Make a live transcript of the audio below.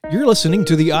You're listening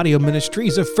to the audio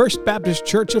ministries of First Baptist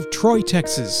Church of Troy,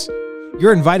 Texas.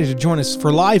 You're invited to join us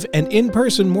for live and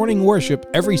in-person morning worship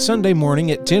every Sunday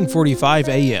morning at 10:45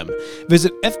 a.m.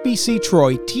 Visit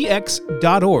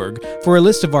fbctroytx.org for a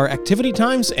list of our activity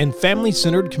times and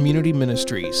family-centered community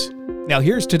ministries. Now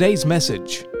here's today's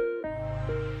message.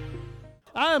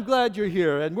 I'm glad you're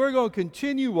here, and we're going to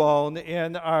continue on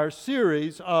in our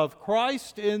series of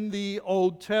Christ in the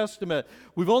Old Testament.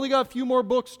 We've only got a few more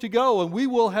books to go, and we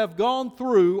will have gone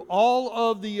through all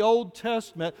of the Old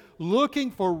Testament looking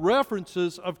for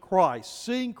references of Christ,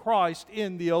 seeing Christ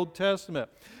in the Old Testament.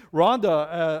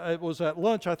 Rhonda, it was at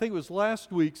lunch, I think it was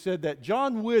last week, said that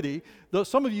John Whitty, though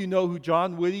some of you know who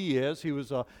John Whitty is, he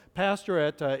was a pastor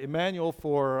at Emmanuel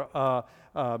for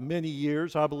many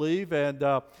years, I believe,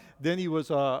 and then he was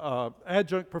an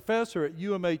adjunct professor at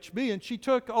UMHB, and she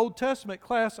took Old Testament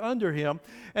class under him,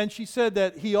 and she said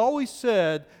that he always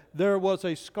said there was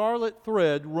a scarlet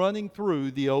thread running through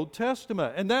the Old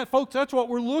Testament. And that, folks, that's what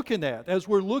we're looking at. As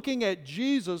we're looking at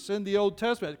Jesus in the Old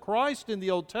Testament, Christ in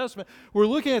the Old Testament, we're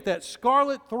looking at that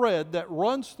scarlet thread that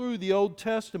runs through the Old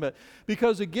Testament.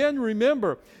 Because again,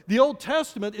 remember, the Old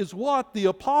Testament is what the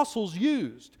apostles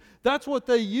used. That's what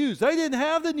they used. They didn't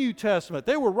have the New Testament.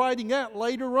 They were writing that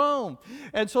later on.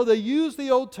 And so they used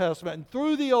the Old Testament, and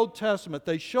through the Old Testament,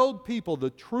 they showed people the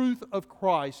truth of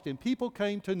Christ, and people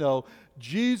came to know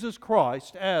Jesus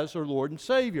Christ as their Lord and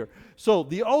Savior. So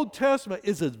the Old Testament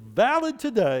is as valid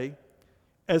today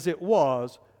as it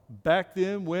was back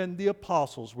then when the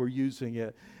apostles were using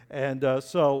it. And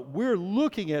so we're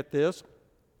looking at this,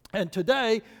 and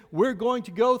today we're going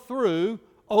to go through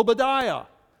Obadiah.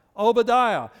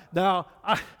 Obadiah. Now,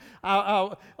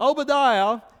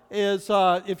 Obadiah is,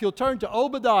 if you'll turn to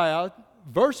Obadiah,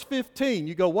 verse 15,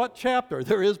 you go, what chapter?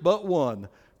 There is but one,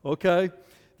 okay?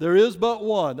 There is but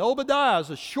one. Obadiah is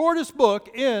the shortest book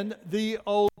in the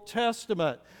Old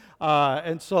Testament.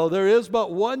 And so there is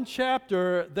but one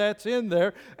chapter that's in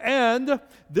there. And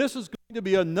this is going to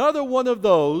be another one of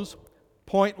those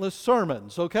pointless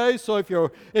sermons, okay? So if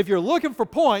you're looking for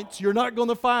points, you're not going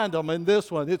to find them in this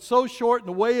one. It's so short, and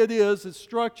the way it is, it's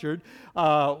structured,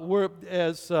 it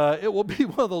will be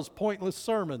one of those pointless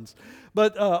sermons.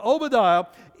 But Obadiah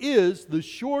is the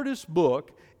shortest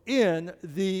book in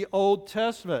the Old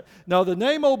Testament. Now, the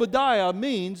name Obadiah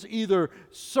means either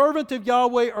servant of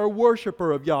Yahweh or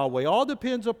worshiper of Yahweh. All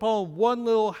depends upon one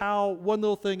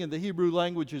little thing in the Hebrew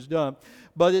language is done.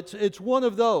 But it's one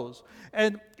of those.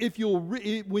 And if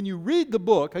when you read the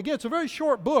book, again, it's a very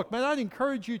short book. Man, I'd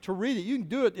encourage you to read it. You can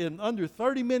do it in under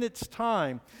 30 minutes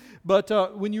time. But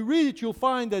when you read it, you'll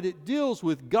find that it deals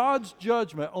with God's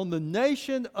judgment on the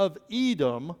nation of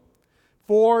Edom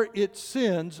for its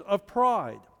sins of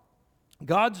pride.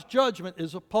 God's judgment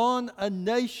is upon a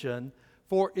nation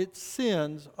for its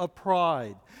sins of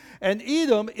pride. And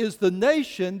Edom is the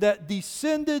nation that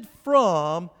descended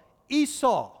from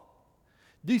Esau.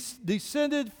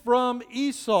 Descended from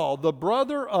Esau, the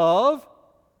brother of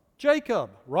Jacob,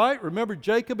 right? Remember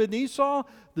Jacob and Esau,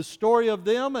 the story of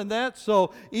them and that.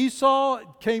 So Esau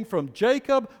came from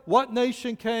Jacob. What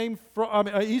nation came from,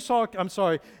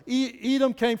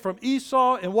 Edom came from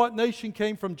Esau, and what nation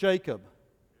came from Jacob?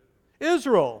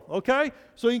 Israel, okay?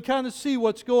 So you can kind of see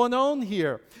what's going on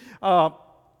here.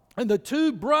 And the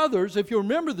two brothers, if you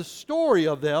remember the story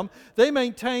of them, they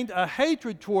maintained a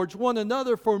hatred towards one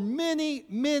another for many,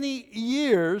 many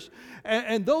years.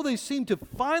 And though they seemed to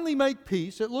finally make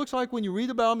peace, it looks like when you read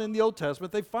about them in the Old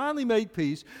Testament, they finally made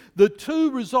peace. The two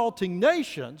resulting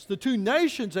nations, the two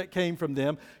nations that came from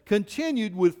them,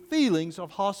 continued with feelings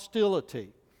of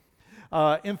hostility.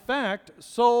 In fact,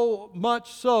 so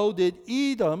much so did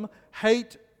Edom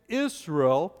hate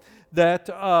Israel that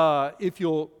if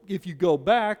you go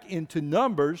back into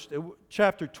Numbers,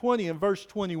 chapter 20 and verse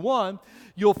 21,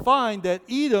 you'll find that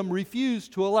Edom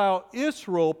refused to allow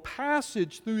Israel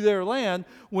passage through their land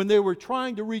when they were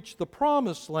trying to reach the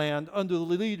promised land under the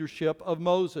leadership of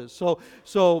Moses. So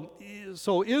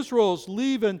Israel's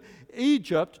leaving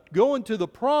Egypt, going to the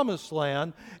promised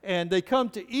land, and they come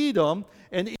to Edom,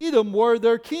 and Edom were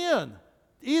their kin.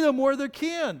 Edom were their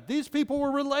kin. These people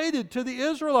were related to the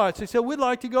Israelites. They said, we'd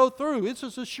like to go through. It's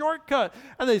just a shortcut.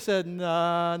 And they said,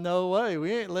 nah, no way.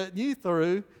 We ain't letting you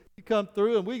through. You come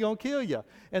through and we're going to kill you.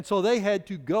 And so they had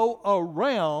to go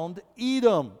around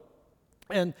Edom.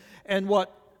 And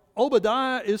what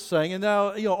Obadiah is saying, and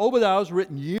now, Obadiah was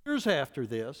written years after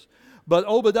this, But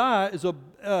Obadiah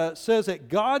says that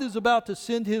God is about to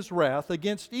send his wrath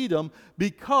against Edom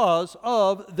because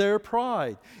of their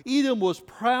pride. Edom was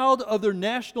proud of their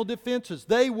national defenses.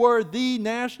 They were the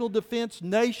national defense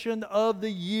nation of the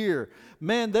year.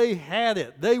 Man, they had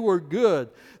it. They were good.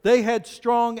 They had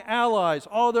strong allies.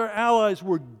 All their allies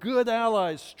were good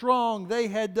allies, strong. They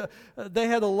had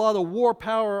a lot of war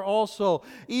power also.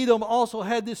 Edom also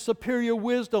had this superior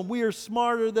wisdom. We are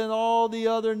smarter than all the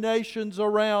other nations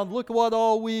around. Look what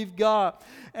all we've got.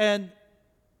 And it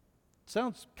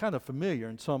sounds kind of familiar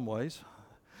in some ways.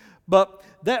 But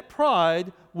that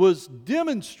pride was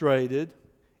demonstrated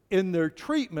in their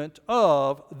treatment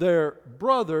of their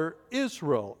brother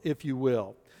Israel, if you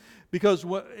will.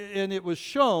 And it was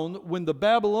shown when the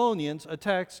Babylonians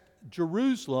attacked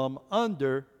Jerusalem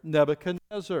under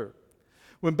Nebuchadnezzar.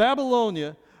 When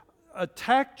Babylonia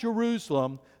attacked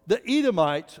Jerusalem, the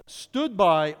Edomites stood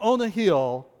by on a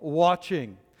hill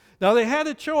watching. Now they had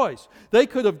a choice. They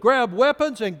could have grabbed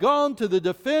weapons and gone to the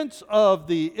defense of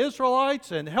the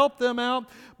Israelites and helped them out.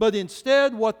 But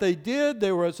instead what they did,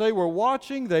 as they were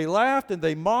watching, they laughed and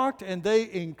they mocked and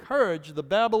they encouraged the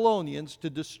Babylonians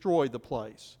to destroy the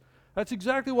place. That's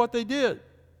exactly what they did.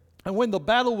 And when the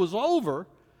battle was over,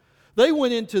 they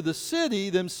went into the city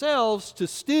themselves to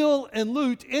steal and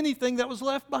loot anything that was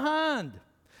left behind.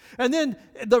 And then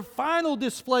the final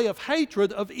display of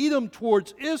hatred of Edom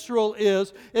towards Israel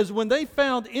is when they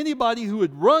found anybody who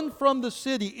had run from the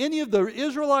city, any of the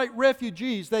Israelite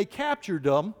refugees, they captured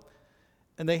them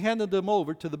and they handed them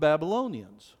over to the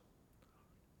Babylonians.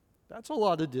 That's a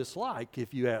lot of dislike,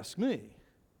 if you ask me.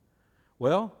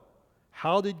 Well,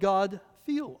 how did God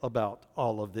feel about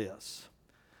all of this?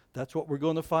 That's what we're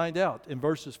going to find out in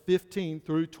verses 15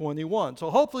 through 21. So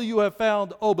hopefully you have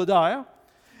found Obadiah.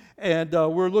 And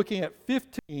we're looking at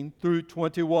 15 through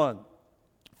 21.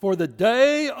 For the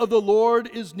day of the Lord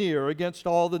is near against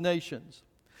all the nations.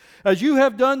 As you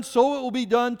have done, so it will be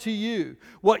done to you.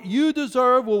 What you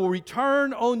deserve will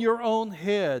return on your own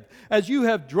head. As you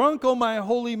have drunk on my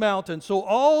holy mountain, so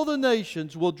all the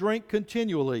nations will drink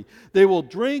continually. They will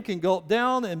drink and gulp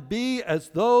down and be as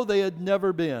though they had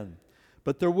never been.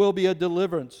 But there will be a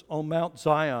deliverance on Mount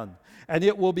Zion, and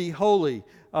it will be holy.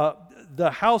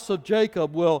 The house of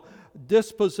Jacob will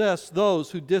dispossess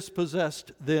those who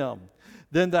dispossessed them.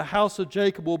 Then the house of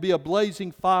Jacob will be a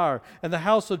blazing fire, and the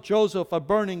house of Joseph a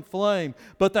burning flame.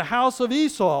 But the house of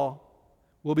Esau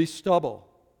will be stubble.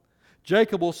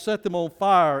 Jacob will set them on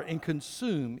fire and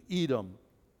consume Edom.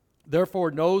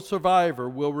 Therefore no survivor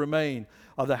will remain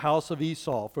of the house of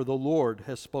Esau, for the Lord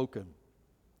has spoken.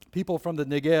 People from the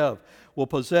Negev will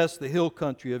possess the hill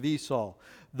country of Esau.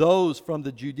 Those from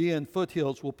the Judean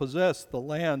foothills will possess the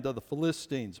land of the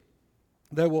Philistines.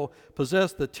 They will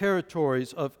possess the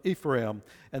territories of Ephraim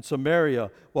and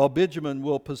Samaria, while Benjamin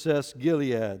will possess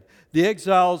Gilead. The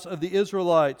exiles of the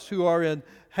Israelites who are in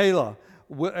Halah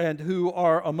and who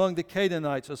are among the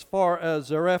Canaanites as far as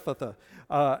Zarephath,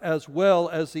 as well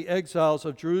as the exiles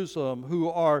of Jerusalem who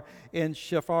are in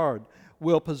Shephard,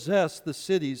 will possess the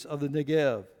cities of the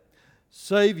Negev.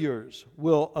 Saviors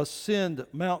will ascend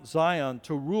Mount Zion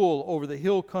to rule over the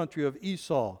hill country of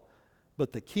Esau,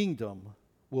 but the kingdom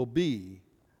will be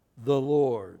the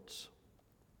Lord's.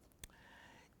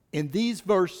 In these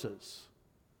verses,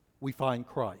 we find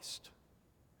Christ.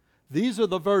 These are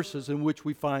the verses in which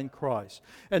we find Christ.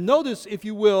 And notice, if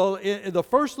you will, in the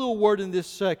first little word in this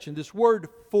section, this word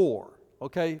for,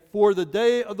 okay? For the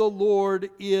day of the Lord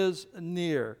is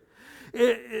near.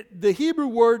 The Hebrew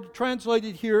word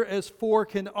translated here as for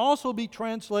can also be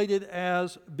translated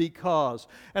as because.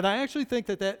 And I actually think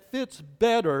that fits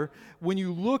better when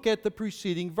you look at the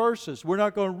preceding verses. We're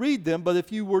not going to read them, but if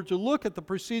you were to look at the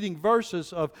preceding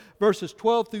verses of verses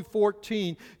 12 through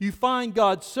 14, you find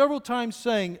God several times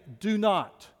saying, do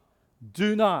not,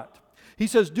 do not. He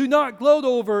says, do not gloat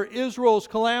over Israel's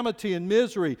calamity and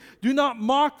misery. Do not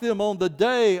mock them on the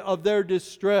day of their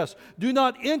distress. Do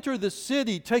not enter the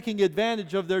city taking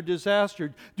advantage of their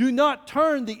disaster. Do not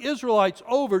turn the Israelites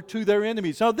over to their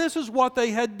enemies. Now, this is what they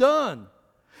had done.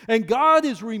 And God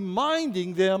is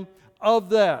reminding them of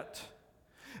that.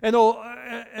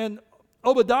 And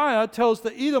Obadiah tells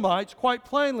the Edomites quite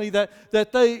plainly that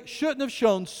they shouldn't have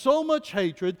shown so much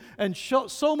hatred and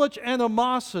so much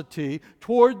animosity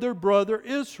toward their brother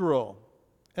Israel.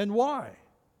 And why?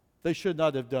 They should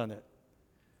not have done it.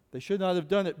 They should not have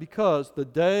done it because the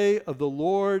day of the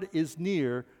Lord is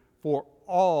near for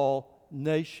all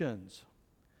nations.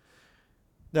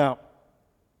 Now,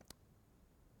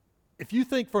 if you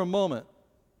think for a moment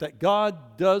that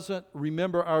God doesn't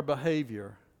remember our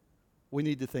behavior, we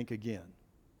need to think again.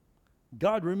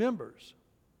 God remembers.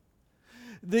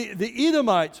 The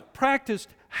Edomites practiced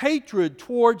hatred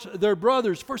towards their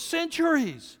brothers for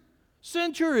centuries.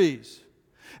 Centuries.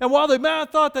 And while they might have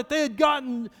thought that they had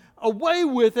gotten away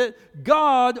with it,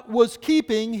 God was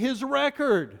keeping His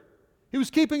record. He was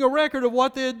keeping a record of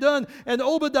what they had done. And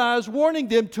Obadiah is warning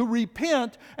them to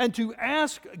repent and to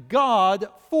ask God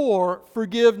for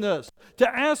forgiveness, to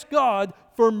ask God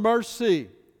for mercy.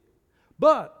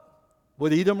 But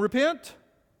would Edom repent?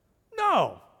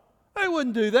 No, they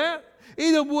wouldn't do that.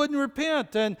 Edom wouldn't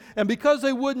repent. And because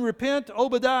they wouldn't repent,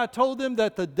 Obadiah told them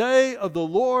that the day of the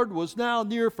Lord was now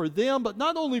near for them, but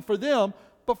not only for them,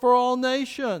 but for all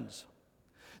nations.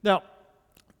 Now,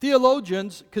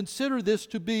 theologians consider this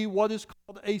to be what is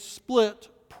called a split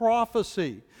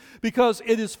prophecy, because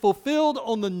it is fulfilled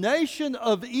on the nation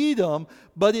of Edom,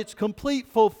 but its complete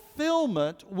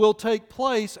fulfillment will take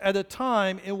place at a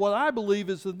time in what I believe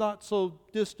is the not so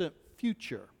distant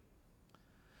future.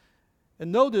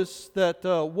 And notice that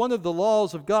one of the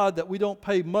laws of God that we don't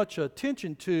pay much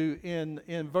attention to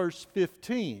in verse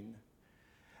 15,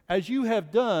 as you have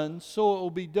done, so it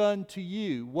will be done to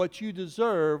you. What you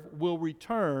deserve will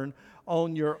return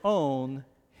on your own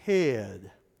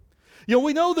head. You know,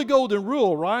 we know the golden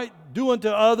rule, right? Do unto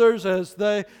others as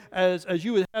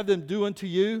you would have them do unto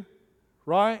you,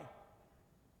 right?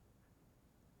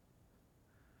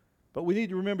 But we need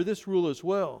to remember this rule as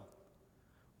well.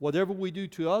 Whatever we do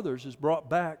to others is brought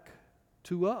back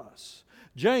to us.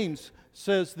 James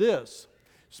says this,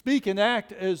 speak and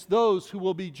act as those who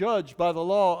will be judged by the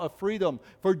law of freedom.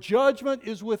 For judgment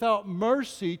is without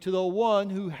mercy to the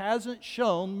one who hasn't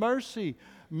shown mercy.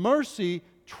 Mercy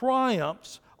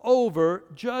triumphs over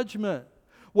judgment.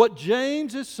 What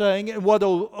James is saying and what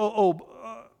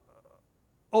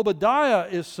Obadiah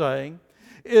is saying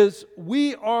is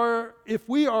if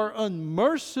we are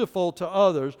unmerciful to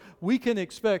others, we can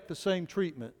expect the same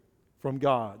treatment from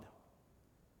God.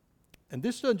 And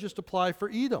this doesn't just apply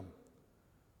for Edom,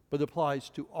 but applies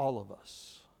to all of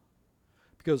us.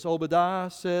 Because Obadiah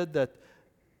said that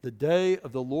the day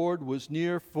of the Lord was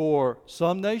near for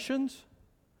some nations,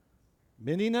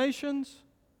 many nations,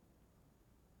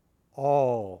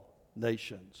 all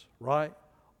nations, right?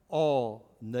 All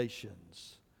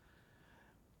nations.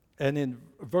 And in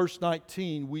verse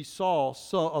 19, we saw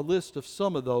a list of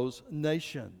some of those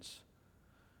nations.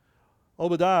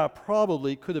 Obadiah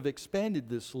probably could have expanded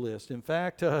this list. In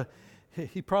fact,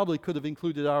 he probably could have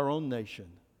included our own nation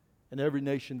and every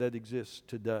nation that exists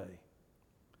today.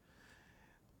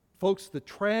 Folks, the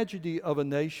tragedy of a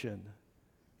nation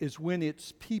is when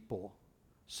its people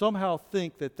somehow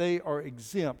think that they are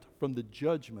exempt from the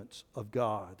judgments of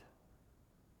God.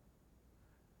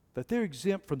 That they're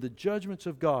exempt from the judgments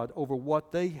of God over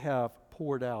what they have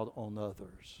poured out on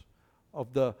others,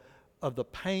 of the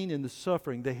pain and the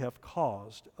suffering they have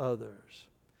caused others.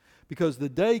 Because the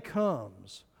day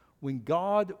comes when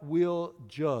God will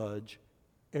judge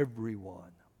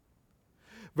everyone.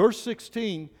 Verse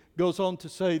 16 goes on to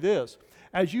say this,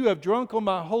 as you have drunk on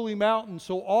my holy mountain,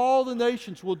 so all the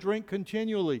nations will drink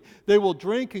continually. They will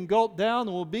drink and gulp down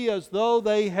and will be as though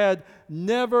they had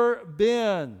never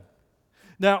been.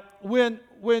 Now, when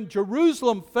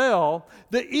Jerusalem fell,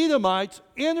 the Edomites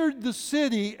entered the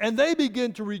city and they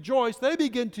began to rejoice. They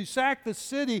began to sack the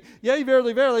city. Yea,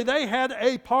 verily, verily, they had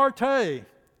a party.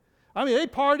 I mean, they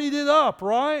partied it up,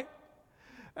 right?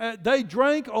 They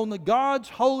drank on the God's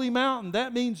holy mountain.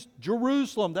 That means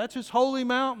Jerusalem. That's His holy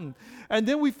mountain. And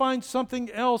then we find something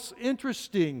else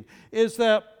interesting, is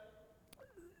that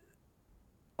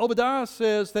Obadiah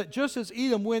says that just as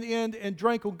Edom went in and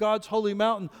drank on God's holy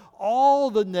mountain, all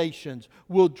the nations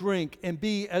will drink and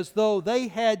be as though they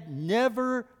had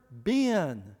never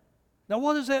been. Now,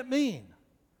 what does that mean?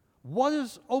 What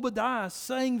is Obadiah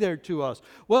saying there to us?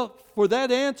 Well, for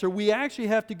that answer, we actually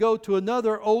have to go to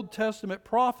another Old Testament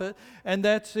prophet, and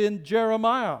that's in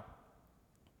Jeremiah.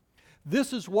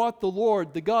 This is what the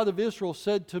Lord, the God of Israel,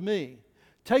 said to me.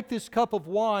 Take this cup of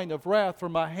wine of wrath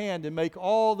from my hand and make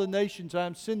all the nations I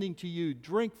am sending to you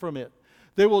drink from it.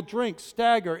 They will drink,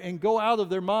 stagger, and go out of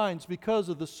their minds because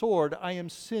of the sword I am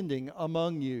sending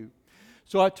among you.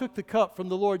 So I took the cup from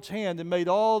the Lord's hand and made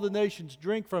all the nations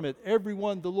drink from it, every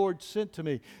one the Lord sent to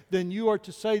me. Then you are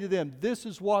to say to them, this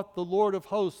is what the Lord of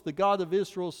hosts, the God of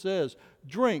Israel, says.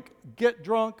 Drink, get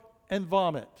drunk, and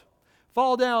vomit.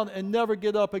 Fall down and never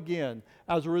get up again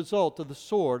as a result of the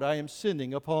sword I am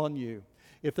sending upon you.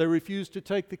 If they refuse to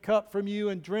take the cup from you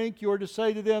and drink, you are to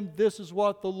say to them, this is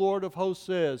what the Lord of hosts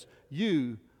says.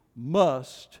 You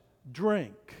must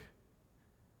drink.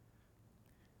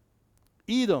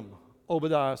 Edom,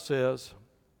 Obadiah says,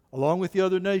 along with the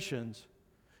other nations,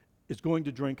 is going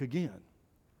to drink again.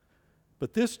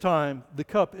 But this time, the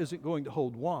cup isn't going to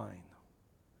hold wine.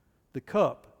 The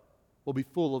cup will be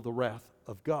full of the wrath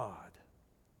of God.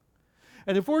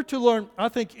 And if we're to learn, I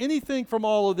think, anything from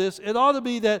all of this, it ought to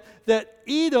be that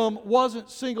Edom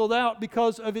wasn't singled out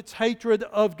because of its hatred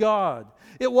of God.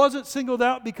 It wasn't singled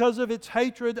out because of its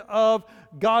hatred of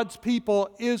God's people,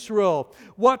 Israel.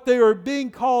 What they are being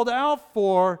called out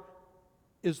for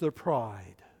is their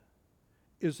pride.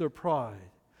 Is their pride.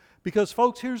 Because,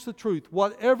 folks, here's the truth.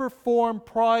 Whatever form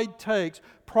pride takes,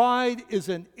 pride is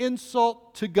an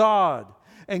insult to God.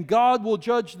 And God will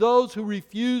judge those who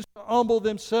refuse to humble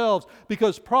themselves,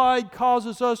 because pride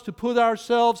causes us to put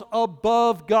ourselves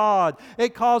above God.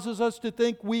 It causes us to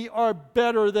think we are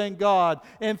better than God.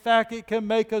 In fact, it can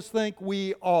make us think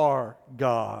we are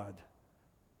God.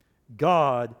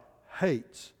 God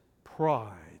hates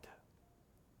pride.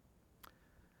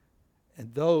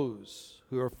 And those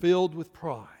who are filled with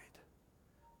pride,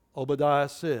 Obadiah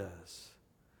says,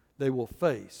 they will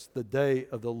face the day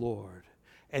of the Lord.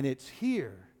 And it's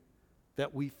here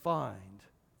that we find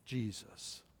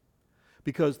Jesus.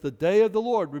 Because the day of the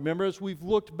Lord, remember, as we've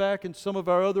looked back in some of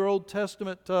our other Old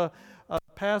Testament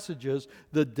passages,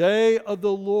 the day of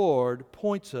the Lord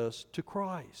points us to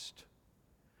Christ.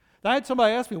 Now, I had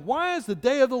somebody ask me, why is the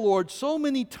day of the Lord so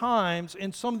many times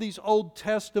in some of these Old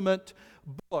Testament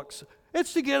books?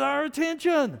 It's to get our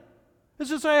attention. It's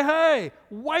to say, hey,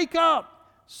 wake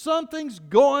up. Something's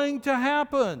going to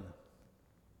happen.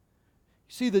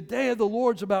 See, the day of the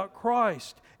Lord's about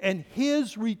Christ and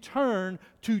His return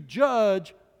to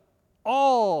judge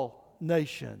all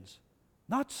nations.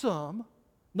 Not some,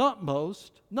 not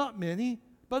most, not many,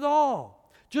 but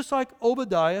all. Just like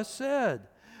Obadiah said.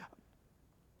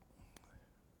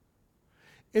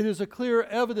 It is a clear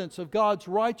evidence of God's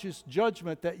righteous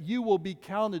judgment that you will be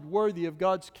counted worthy of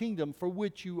God's kingdom, for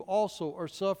which you also are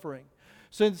suffering.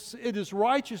 Since it is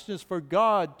righteousness for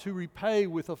God to repay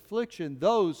with affliction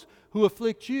those who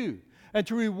afflict you, and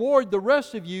to reward the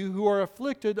rest of you who are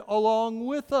afflicted along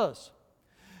with us.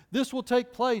 This will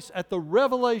take place at the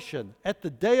revelation, at the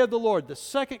day of the Lord, the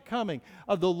second coming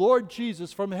of the Lord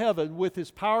Jesus from heaven with His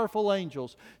powerful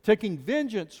angels, taking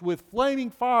vengeance with flaming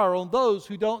fire on those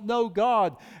who don't know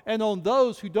God and on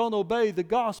those who don't obey the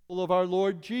gospel of our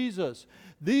Lord Jesus.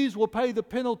 These will pay the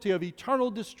penalty of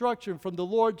eternal destruction from the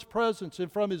Lord's presence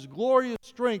and from His glorious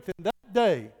strength in that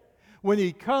day when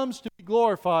He comes to be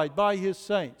glorified by His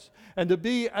saints and to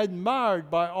be admired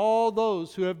by all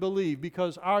those who have believed,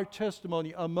 because our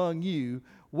testimony among you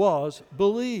was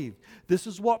believed. This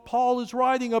is what Paul is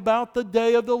writing about the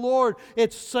day of the Lord.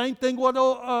 It's the same thing what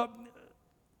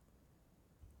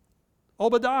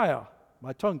Obadiah,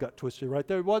 my tongue got twisted right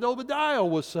there, what Obadiah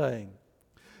was saying.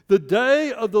 The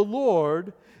day of the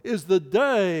Lord is the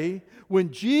day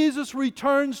when Jesus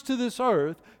returns to this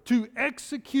earth to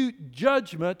execute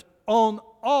judgment on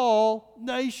all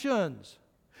nations.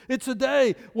 It's a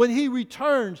day when He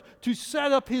returns to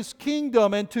set up His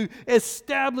kingdom and to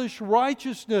establish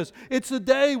righteousness. It's a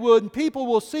day when people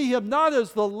will see Him not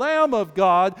as the Lamb of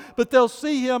God, but they'll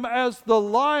see Him as the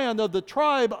Lion of the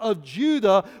tribe of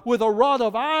Judah with a rod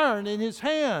of iron in His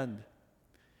hand.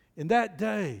 In that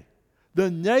day, the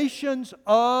nations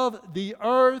of the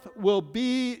earth will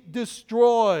be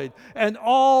destroyed, and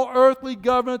all earthly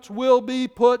governments will be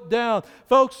put down.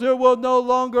 Folks, there will no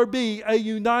longer be a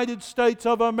United States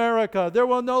of America. There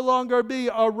will no longer be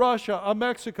a Russia, a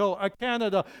Mexico, a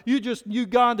Canada,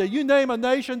 Uganda. You name a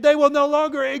nation, they will no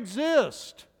longer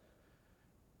exist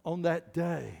on that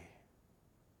day.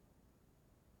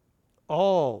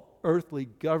 All earthly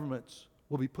governments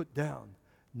will be put down.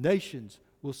 Nations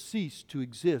will cease to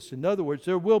exist. In other words,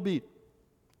 there will be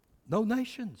no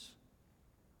nations.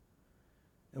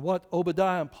 And what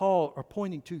Obadiah and Paul are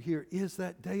pointing to here is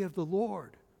that day of the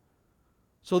Lord.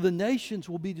 So the nations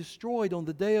will be destroyed on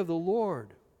the day of the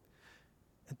Lord.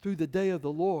 And through the day of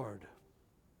the Lord,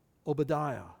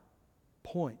 Obadiah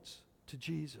points to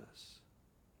Jesus.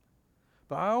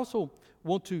 But I also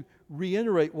want to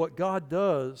reiterate what God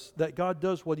does, that God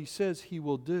does what He says He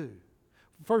will do.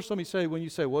 First, let me say, when you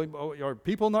say, well, are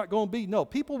people not going to be? No,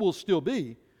 people will still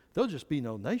be. There'll just be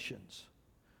no nations.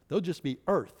 There'll just be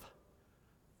earth,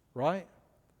 right?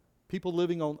 People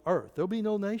living on earth. There'll be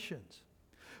no nations.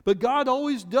 But God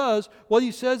always does what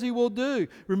He says He will do.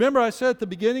 Remember, I said at the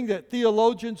beginning that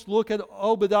theologians look at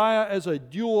Obadiah as a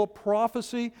dual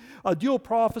prophecy. A dual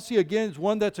prophecy, again, is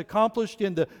one that's accomplished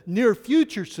in the near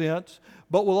future sense,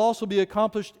 but will also be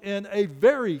accomplished in a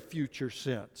very future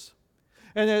sense.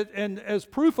 And as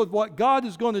proof of what God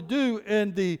is going to do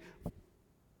in the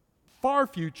far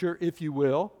future, if you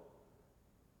will,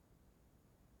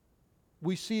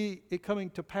 we see it coming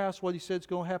to pass what he said is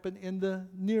going to happen in the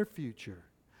near future.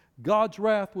 God's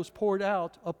wrath was poured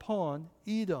out upon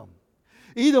Edom.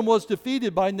 Edom was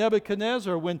defeated by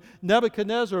Nebuchadnezzar when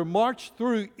Nebuchadnezzar marched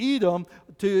through Edom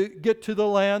to get to the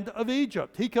land of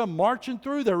Egypt. He come marching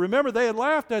through there. Remember, they had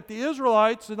laughed at the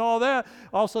Israelites and all that.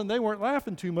 All of a sudden, they weren't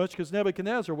laughing too much because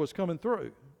Nebuchadnezzar was coming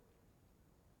through.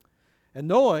 And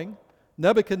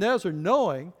Nebuchadnezzar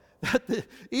knowing that the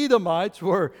Edomites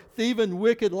were thieving,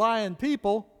 wicked, lying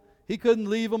people, he couldn't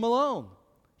leave them alone.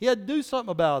 He had to do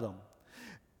something about them.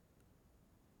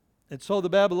 And so the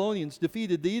Babylonians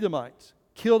defeated the Edomites,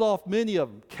 killed off many of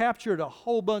them, captured a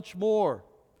whole bunch more.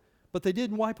 But they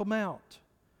didn't wipe them out.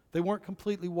 They weren't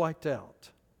completely wiped out.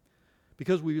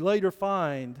 Because we later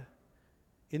find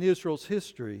in Israel's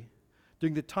history,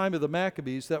 during the time of the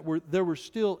Maccabees, that there were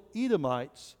still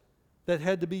Edomites that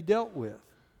had to be dealt with.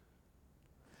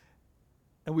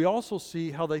 And we also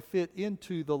see how they fit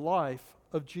into the life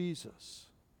of Jesus.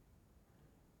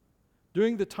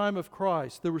 During the time of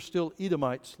Christ, there were still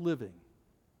Edomites living.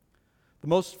 The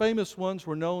most famous ones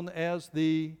were known as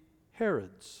the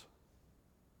Herods.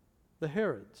 The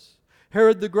Herods.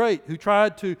 Herod the Great, who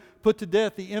tried to put to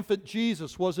death the infant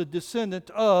Jesus, was a descendant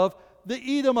of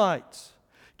the Edomites.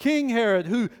 King Herod,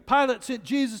 who Pilate sent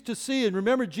Jesus to see, and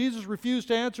remember Jesus refused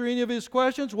to answer any of his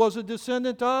questions, was a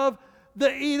descendant of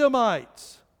the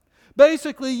Edomites.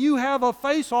 Basically, you have a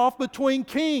face-off between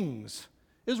kings,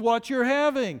 is what you're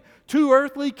having. 2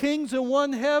 earthly kings and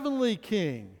 1 heavenly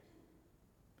king.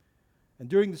 And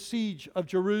during the siege of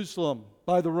Jerusalem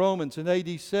by the Romans in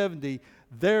AD 70,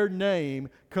 their name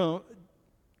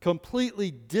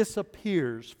completely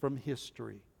disappears from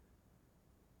history.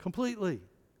 Completely.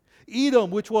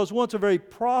 Edom, which was once a very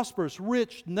prosperous,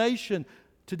 rich nation,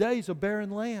 today is a barren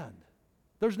land.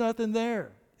 There's nothing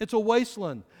there. It's a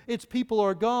wasteland. Its people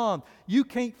are gone. You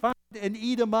can't find an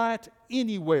Edomite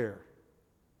anywhere.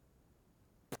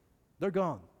 They're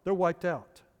gone. They're wiped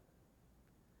out.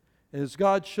 And as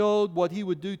God showed what He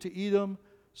would do to Edom,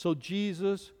 so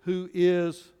Jesus, who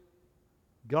is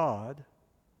God,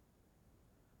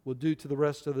 will do to the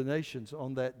rest of the nations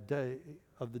on that day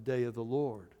of the day of the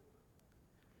Lord.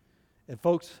 And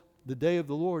folks, the day of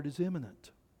the Lord is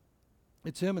imminent.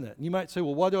 It's imminent. And you might say,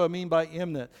 well, what do I mean by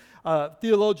imminent?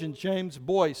 Theologian James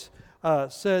Boyce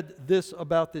said this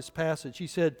about this passage. He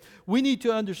said, we need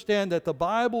to understand that the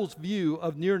Bible's view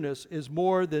of nearness is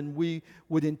more than we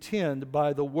would intend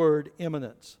by the word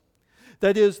imminence.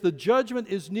 That is, the judgment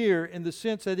is near in the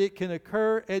sense that it can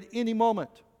occur at any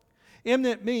moment.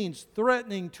 Imminent means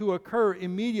threatening to occur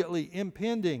immediately,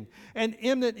 impending. An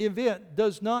imminent event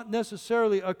does not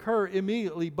necessarily occur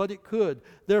immediately, but it could.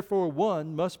 Therefore,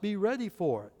 one must be ready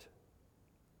for it.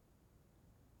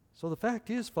 So the fact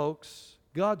is, folks,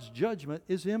 God's judgment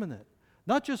is imminent.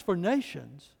 Not just for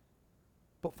nations,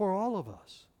 but for all of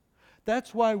us.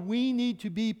 That's why we need to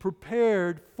be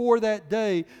prepared for that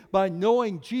day by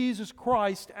knowing Jesus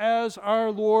Christ as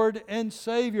our Lord and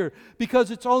Savior.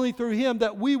 Because it's only through Him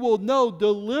that we will know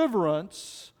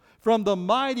deliverance from the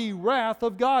mighty wrath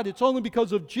of God. It's only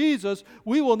because of Jesus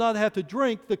we will not have to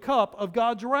drink the cup of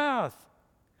God's wrath.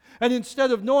 And instead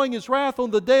of knowing His wrath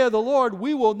on the day of the Lord,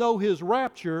 we will know His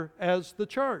rapture as the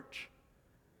church.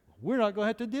 We're not going to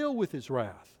have to deal with His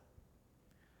wrath.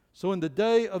 So in the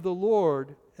day of the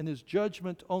Lord and His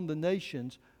judgment on the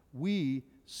nations, we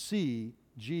see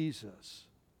Jesus.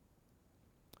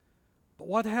 But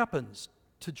what happens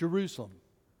to Jerusalem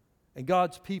and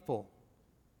God's people,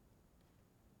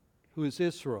 who is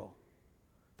Israel,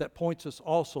 that points us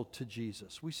also to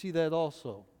Jesus? We see that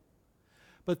also.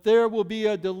 But there will be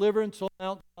a deliverance on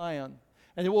Mount Zion,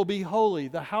 and it will be holy.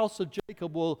 The house of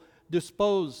Jacob will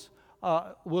disposes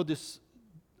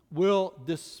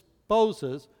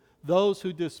those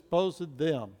who disposed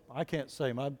them. I can't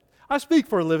say them. I speak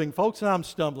for a living, folks, and I'm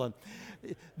stumbling.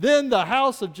 Then the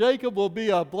house of Jacob will be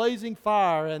a blazing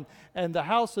fire, and the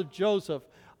house of Joseph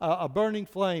a burning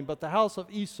flame, but the house of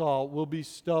Esau will be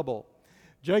stubble.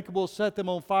 Jacob will set them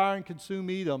on fire and consume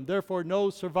Edom. Therefore no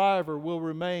survivor will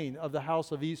remain of the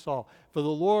house of Esau. For the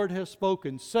Lord has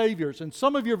spoken. Saviors, and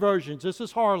some of your versions, this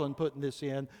is Harlan putting this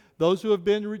in, those who have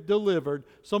been delivered,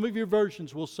 some of your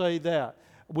versions will say that,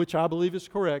 which I believe is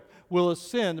correct, will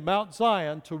ascend Mount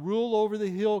Zion to rule over the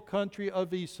hill country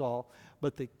of Esau,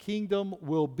 but the kingdom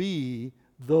will be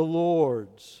the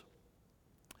Lord's.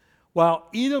 While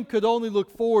Edom could only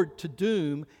look forward to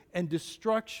doom and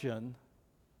destruction,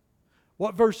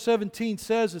 what verse 17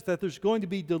 says is that there's going to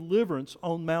be deliverance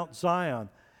on Mount Zion.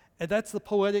 And that's the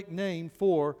poetic name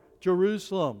for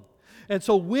Jerusalem. And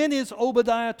so when is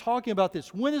Obadiah talking about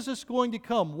this? When is this going to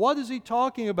come? What is he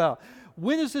talking about?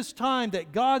 When is this time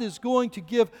that God is going to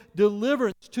give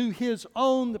deliverance to His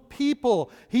own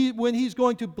people? When He's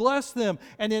going to bless them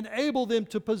and enable them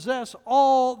to possess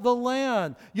all the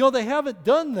land. You know, they haven't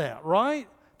done that, right?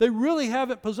 They really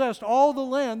haven't possessed all the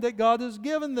land that God has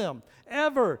given them,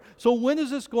 ever. So when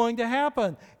is this going to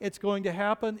happen? It's going to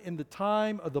happen in the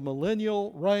time of the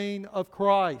millennial reign of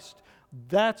Christ.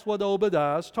 That's what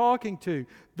Obadiah is talking to.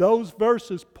 Those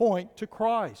verses point to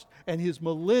Christ and His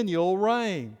millennial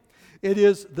reign. It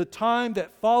is the time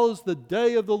that follows the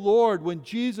day of the Lord when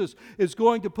Jesus is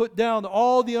going to put down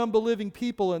all the unbelieving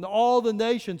people and all the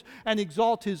nations and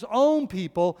exalt His own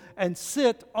people and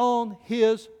sit on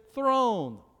His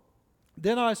throne.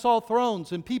 Then I saw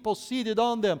thrones and people seated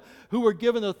on them who were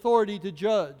given authority to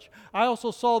judge. I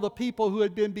also saw the people who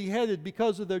had been beheaded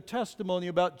because of their testimony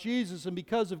about Jesus and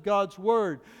because of God's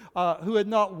word, who had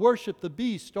not worshipped the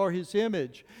beast or his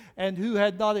image, and who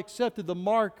had not accepted the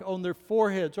mark on their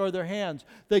foreheads or their hands.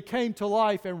 They came to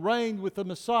life and reigned with the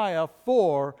Messiah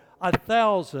for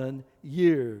 1,000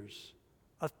 years.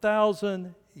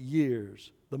 1,000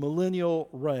 years. The millennial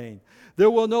reign.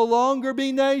 There will no longer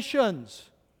be nations.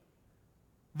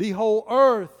 The whole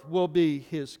earth will be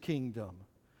His kingdom.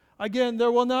 Again,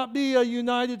 there will not be a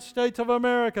United States of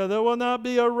America. There will not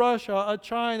be a Russia, a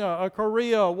China, a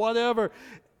Korea, whatever.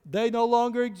 They no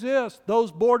longer exist.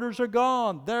 Those borders are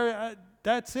gone.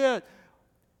 That's it.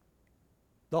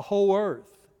 The whole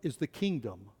earth is the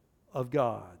kingdom of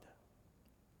God.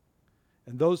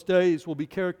 And those days will be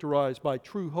characterized by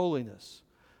true holiness,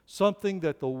 something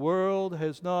that the world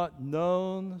has not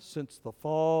known since the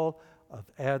fall of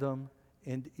Adam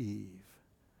and Eve.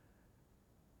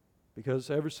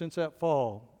 Because ever since that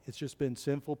fall, it's just been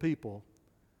sinful people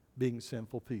being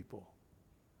sinful people.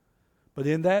 But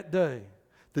in that day,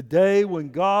 the day when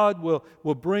God will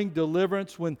bring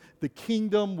deliverance, when the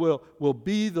kingdom will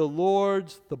be the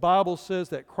Lord's, the Bible says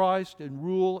that Christ and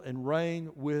rule and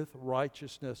reign with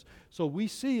righteousness. So we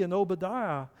see in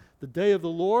Obadiah the day of the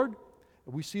Lord,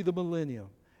 and we see the millennium,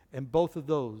 and both of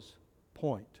those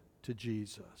point to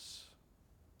Jesus.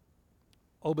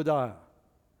 Obadiah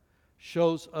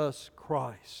shows us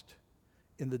Christ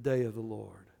in the day of the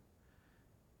Lord.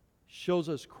 Shows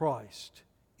us Christ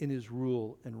in His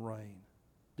rule and reign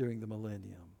during the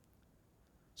millennium.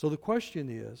 So the question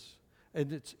is,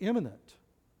 and it's imminent,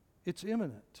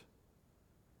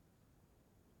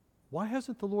 why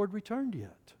hasn't the Lord returned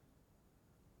yet?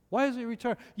 Why hasn't He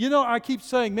returned? You know, I keep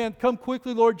saying, man, come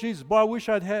quickly, Lord Jesus. Boy, I wish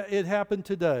it happened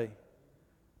today.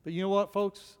 But you know what,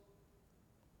 folks?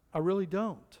 I really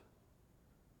don't.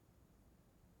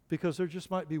 Because there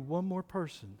just might be one more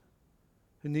person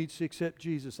who needs to accept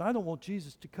Jesus. I don't want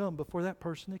Jesus to come before that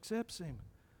person accepts Him.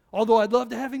 Although I'd love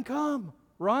to have Him come,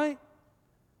 right?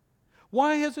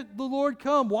 Why hasn't the Lord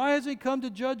come? Why hasn't He come to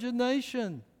judge a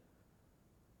nation?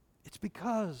 It's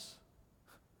because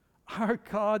our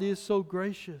God is so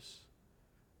gracious.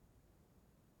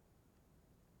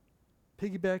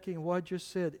 Piggybacking on what I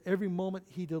just said, every moment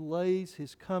He delays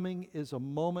His coming is a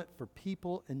moment for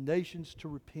people and nations to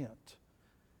repent.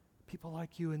 People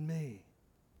like you and me.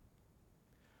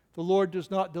 The Lord does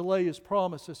not delay His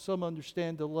promise, as some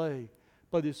understand delay,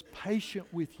 but is patient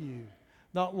with you,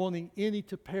 not wanting any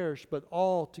to perish, but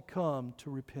all to come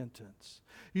to repentance.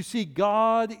 You see,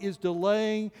 God is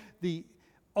delaying the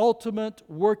ultimate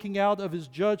working out of His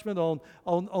judgment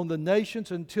on the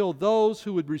nations until those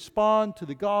who would respond to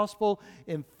the gospel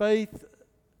in faith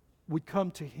would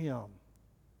come to Him.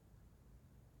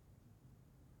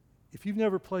 If you've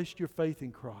never placed your faith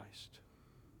in Christ,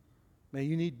 man,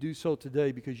 you need to do so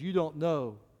today, because you don't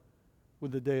know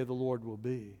when the day of the Lord will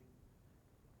be.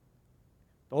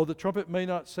 Oh, the trumpet may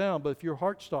not sound, but if your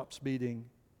heart stops beating,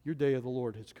 your day of the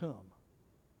Lord has come.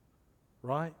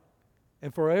 Right?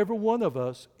 And for every one of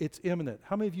us, it's imminent.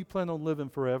 How many of you plan on living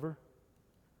forever?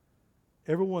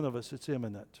 Every one of us, it's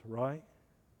imminent, right?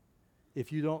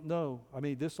 If you don't know,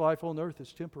 this life on earth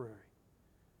is temporary.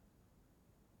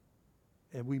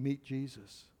 And we meet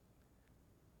Jesus.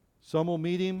 Some will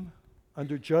meet Him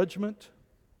under judgment.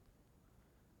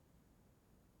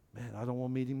 Man, I don't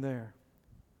want to meet Him there.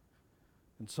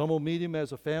 And some will meet Him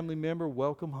as a family member,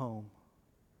 welcome home.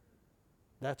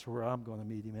 That's where I'm going to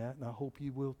meet Him at, and I hope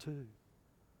you will too.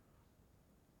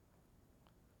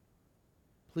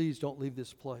 Please don't leave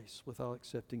this place without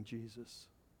accepting Jesus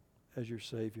as your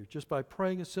Savior. Just by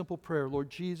praying a simple prayer, Lord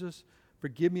Jesus,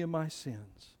 forgive me of my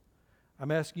sins.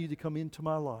 I'm asking You to come into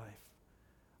my life.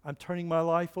 I'm turning my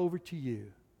life over to You,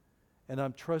 and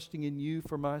I'm trusting in You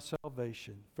for my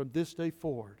salvation. From this day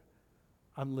forward,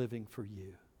 I'm living for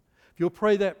You. If you'll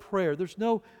pray that prayer, there's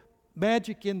no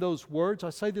magic in those words. I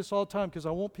say this all the time because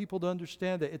I want people to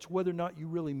understand that it's whether or not you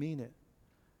really mean it.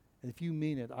 And if you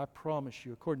mean it, I promise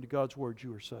you, according to God's word,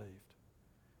 you are saved.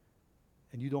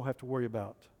 And you don't have to worry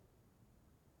about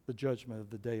the judgment of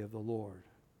the day of the Lord.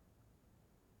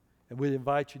 And we'd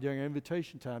invite you during our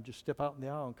invitation time, just step out in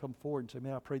the aisle and come forward and say,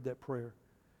 man, I prayed that prayer.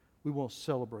 We want to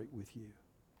celebrate with you.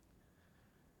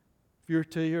 If you're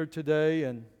here today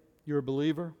and you're a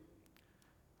believer,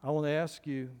 I want to ask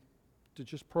you to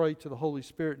just pray to the Holy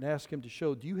Spirit and ask Him to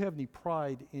show, do you have any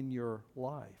pride in your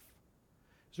life?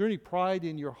 Is there any pride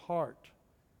in your heart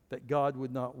that God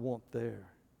would not want there?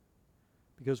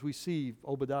 Because we see,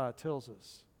 Obadiah tells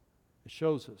us, it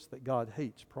shows us that God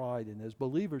hates pride. And as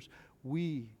believers,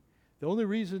 the only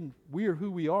reason we are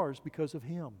who we are is because of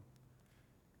Him.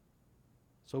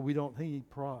 So we don't need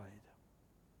pride.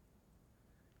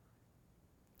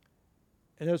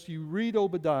 And as you read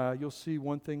Obadiah, you'll see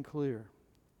one thing clear.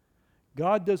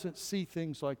 God doesn't see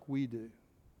things like we do.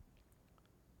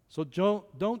 So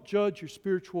don't judge your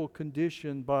spiritual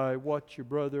condition by what your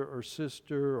brother or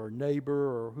sister or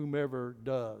neighbor or whomever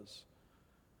does.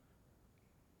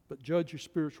 But judge your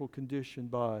spiritual condition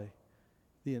by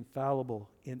the infallible,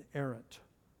 inerrant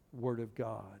Word of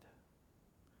God.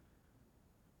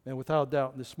 And without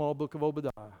doubt, in this small book of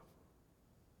Obadiah,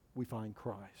 we find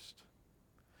Christ.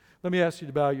 Let me ask you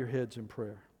to bow your heads in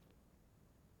prayer.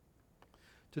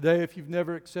 Today, if you've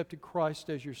never accepted Christ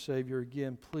as your Savior,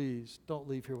 again, please don't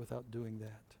leave here without doing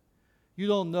that. You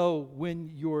don't know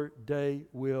when your day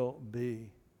will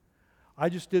be. I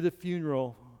just did a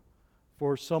funeral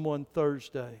for someone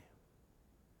Thursday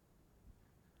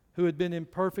who had been in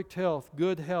perfect health,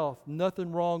 good health,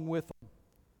 nothing wrong with them.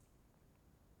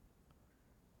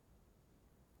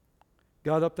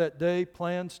 Got up that day,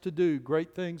 plans to do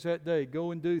great things that day,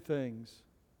 go and do things.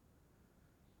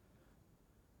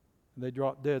 And they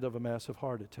dropped dead of a massive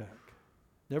heart attack.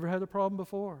 Never had a problem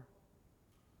before.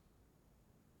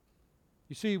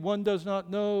 You see, one does not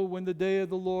know when the day of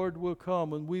the Lord will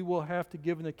come, when we will have to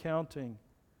give an accounting.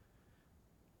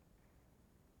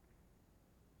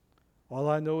 All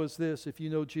I know is this: if you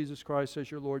know Jesus Christ as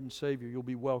your Lord and Savior, you'll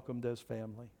be welcomed as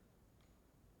family.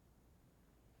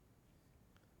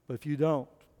 But if you don't,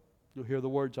 you'll hear the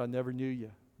words, I never knew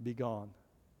you, be gone.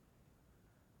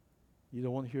 You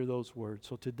don't want to hear those words.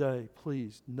 So today,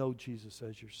 please know Jesus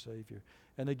as your Savior.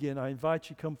 And again, I invite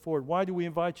you to come forward. Why do we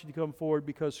invite you to come forward?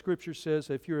 Because Scripture says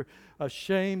if you're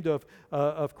ashamed of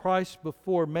Christ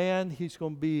before man, He's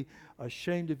going to be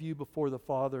ashamed of you before the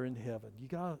Father in heaven. You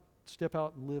got to step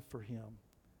out and live for Him.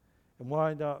 And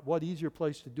why not? What easier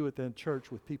place to do it than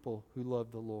church with people who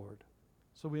love the Lord?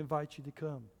 So we invite you to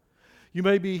come. You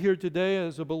may be here today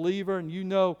as a believer and you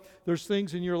know there's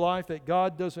things in your life that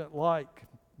God doesn't like.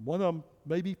 One of them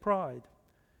may be pride.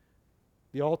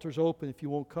 The altar's open if you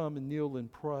won't come and kneel and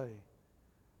pray.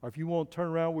 Or if you won't turn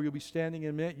around where you'll be standing in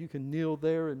a minute, you can kneel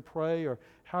there and pray or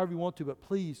however you want to. But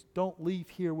please don't leave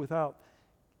here without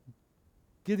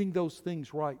getting those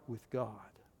things right with God.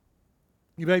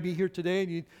 You may be here today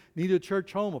and you need a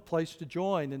church home, a place to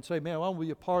join and say, man, I want to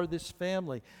be a part of this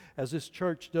family as this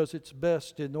church does its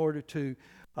best in order to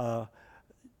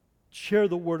share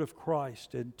the Word of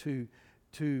Christ and to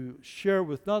share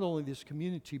with not only this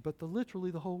community, but literally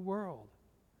the whole world.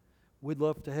 We'd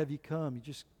love to have you come.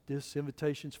 This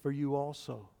invitation's for you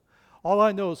also. All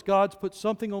I know is God's put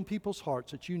something on people's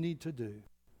hearts that you need to do.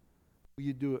 Will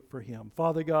you do it for Him?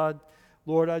 Father God,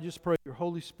 Lord, I just pray your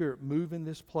Holy Spirit move in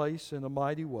this place in a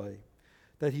mighty way,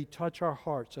 that He touch our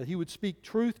hearts, that He would speak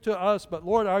truth to us, but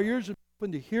Lord, our ears are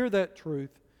open to hear that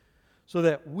truth so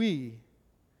that we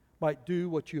might do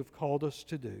what you have called us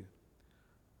to do.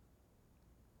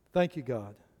 Thank you,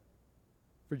 God,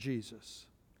 for Jesus.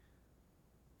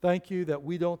 Thank you that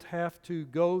we don't have to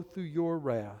go through your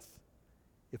wrath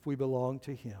if we belong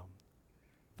to Him.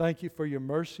 Thank you for your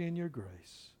mercy and your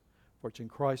grace. For it's in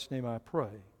Christ's name I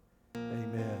pray.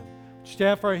 Amen.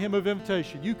 Stand for our hymn of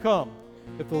invitation. You come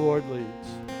if the Lord leads.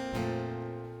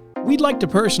 We'd like to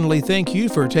personally thank you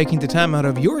for taking the time out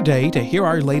of your day to hear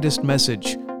our latest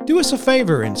message. Do us a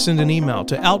favor and send an email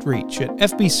to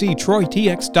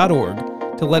outreach@fbctroytx.org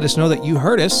to let us know that you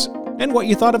heard us and what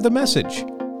you thought of the message.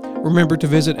 Remember to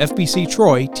visit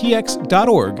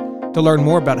fbctroytx.org to learn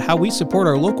more about how we support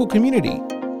our local community.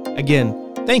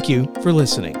 Again, thank you for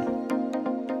listening.